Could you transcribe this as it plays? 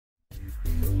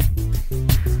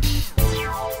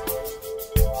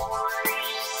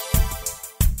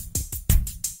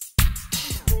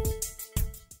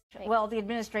Well, the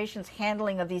administration's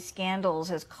handling of these scandals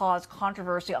has caused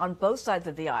controversy on both sides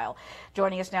of the aisle.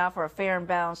 Joining us now for a fair and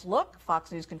balanced look,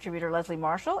 Fox News contributor Leslie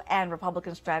Marshall and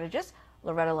Republican strategist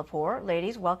Loretta Lepore.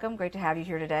 Ladies, welcome. Great to have you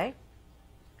here today.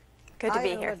 Good to be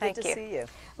here. Thank you. Good to see you.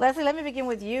 Leslie, let me begin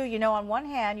with you. You know, on one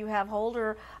hand, you have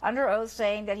Holder under oath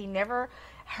saying that he never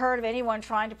heard of anyone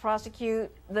trying to prosecute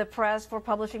the press for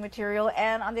publishing material,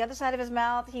 and on the other side of his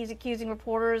mouth, he's accusing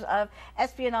reporters of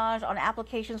espionage on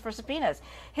applications for subpoenas.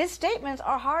 His statements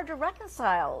are hard to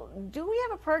reconcile. Do we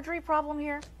have a perjury problem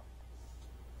here?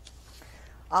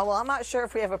 Well, I'm not sure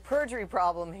if we have a perjury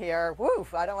problem here.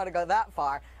 Woof, I don't want to go that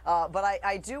far. But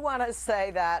I do want to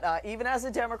say that even as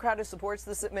a Democrat who supports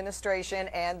this administration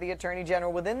and the Attorney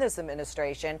General within this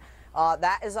administration,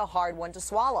 that is a hard one to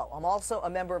swallow. I'm also a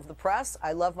member of the press.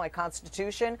 I love my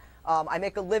Constitution. I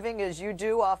make a living, as you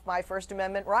do, off my First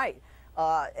Amendment right.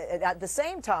 At the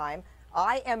same time,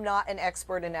 I am not an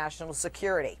expert in national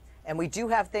security. And we do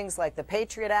have things like the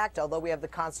Patriot Act, although we have the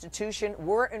Constitution.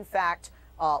 We're, in fact,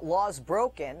 laws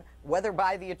broken, whether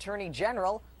by the Attorney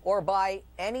General or by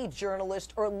any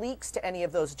journalist or leaks to any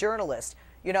of those journalists.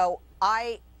 You know,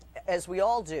 I, as we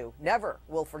all do, never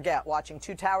will forget watching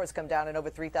two towers come down and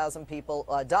over 3,000 people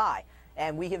die.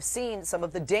 And we have seen some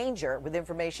of the danger with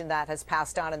information that has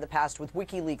passed on in the past with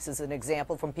WikiLeaks as an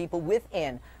example from people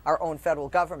within our own federal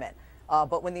government.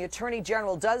 But when the Attorney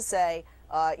General does say,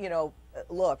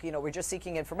 look, we're just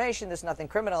seeking information, there's nothing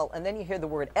criminal, and then you hear the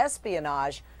word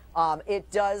espionage,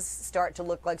 it does start to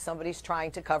look like somebody's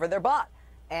trying to cover their butt.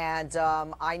 And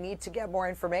I need to get more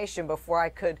information before I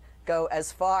could go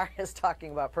as far as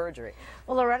talking about perjury.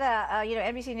 Well, Loretta,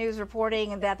 NBC News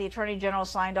reporting that the Attorney General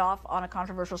signed off on a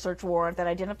controversial search warrant that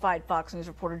identified Fox News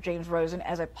reporter James Rosen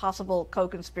as a possible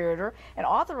co-conspirator and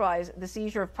authorized the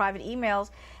seizure of private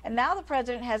emails. And now the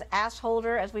president has asked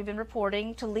Holder, as we've been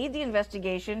reporting, to lead the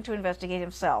investigation to investigate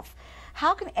himself.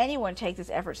 How can anyone take this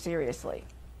effort seriously?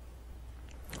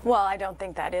 Well, I don't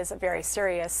think that is a very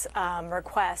serious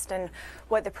request, and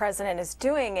what the president is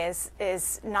doing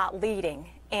is not leading.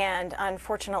 And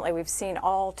unfortunately, we've seen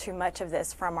all too much of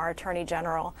this from our Attorney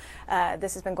General.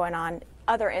 This has been going on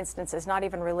other instances, not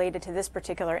even related to this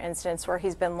particular instance, where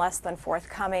he's been less than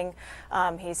forthcoming.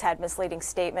 He's had misleading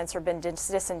statements or been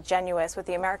disingenuous with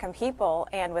the American people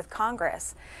and with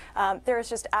Congress. There is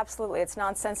just absolutely, it's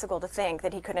nonsensical to think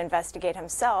that he could investigate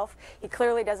himself. He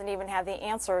clearly doesn't even have the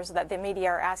answers that the media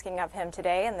are asking of him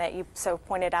today, and that you so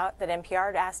pointed out that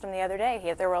NPR asked him the other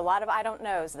day. There were a lot of I don't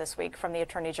knows this week from the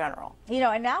Attorney General. You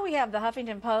know, and now we have the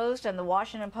Huffington Post and the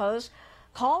Washington Post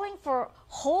calling for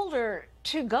Holder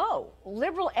to go,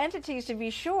 liberal entities to be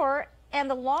sure. And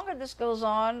the longer this goes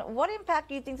on, what impact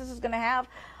do you think this is going to have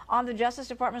on the Justice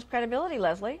Department's credibility,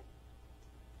 Leslie?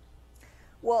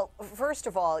 Well, first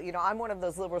of all, I'm one of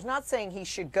those liberals, not saying he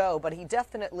should go, but he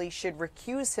definitely should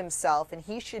recuse himself, and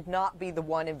he should not be the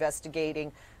one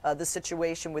investigating the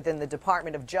situation within the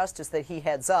Department of Justice that he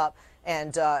heads up,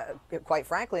 and quite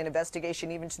frankly, an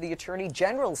investigation even to the Attorney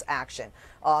General's action.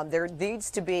 There needs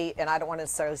to be, and I don't want to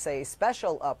necessarily say a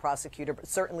special prosecutor, but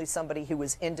certainly somebody who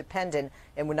is independent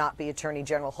and would not be Attorney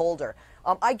General Holder.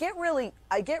 I get really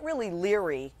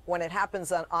leery when it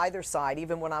happens on either side,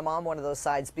 even when I'm on one of those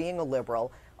sides, being a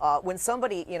liberal. When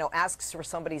somebody, asks for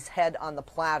somebody's head on the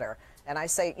platter, and I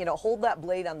say, hold that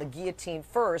blade on the guillotine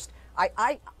first.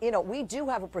 We do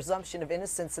have a presumption of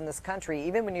innocence in this country,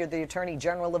 even when you're the Attorney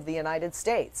General of the United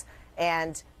States.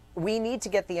 And we need to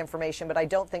get the information, but I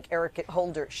don't think Eric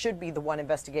Holder should be the one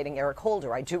investigating Eric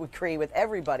Holder. I do agree with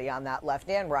everybody on that, left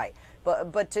and right.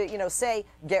 But to, say,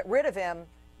 get rid of him,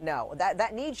 no,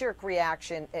 that knee-jerk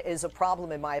reaction is a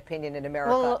problem, in my opinion, in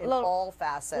America, in all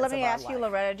facets of our life. Let me ask you,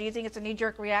 Loretta, do you think it's a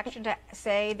knee-jerk reaction to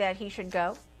say that he should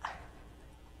go?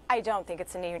 I don't think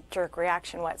it's a knee-jerk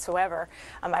reaction whatsoever.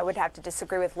 I would have to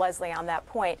disagree with Leslie on that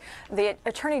point. The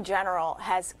Attorney General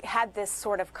has had this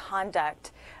sort of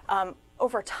conduct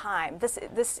over time. This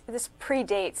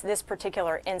predates this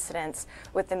particular incident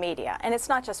with the media. And it's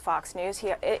not just Fox News.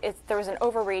 There was an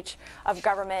overreach of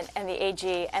government and the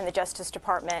AG and the Justice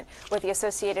Department with the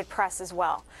Associated Press as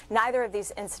well. Neither of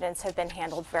these incidents have been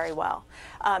handled very well.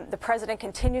 The president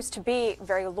continues to be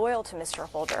very loyal to Mr.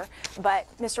 Holder, but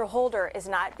Mr. Holder is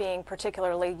not being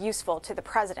particularly useful to the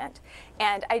president.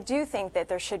 And I do think that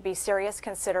there should be serious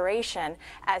consideration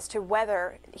as to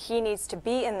whether he needs to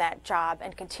be in that job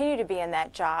and continue to be in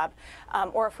that job,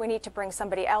 or if we need to bring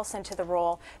somebody else into the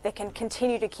role that can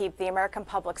continue to keep the American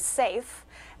public safe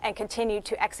and continue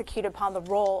to execute upon the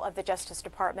role of the Justice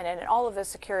Department and all of the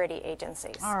security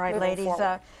agencies. All right, ladies,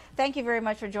 thank you very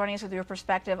much for joining us with your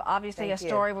perspective. Obviously, a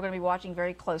story we're going to be watching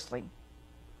very closely.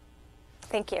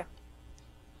 Thank you.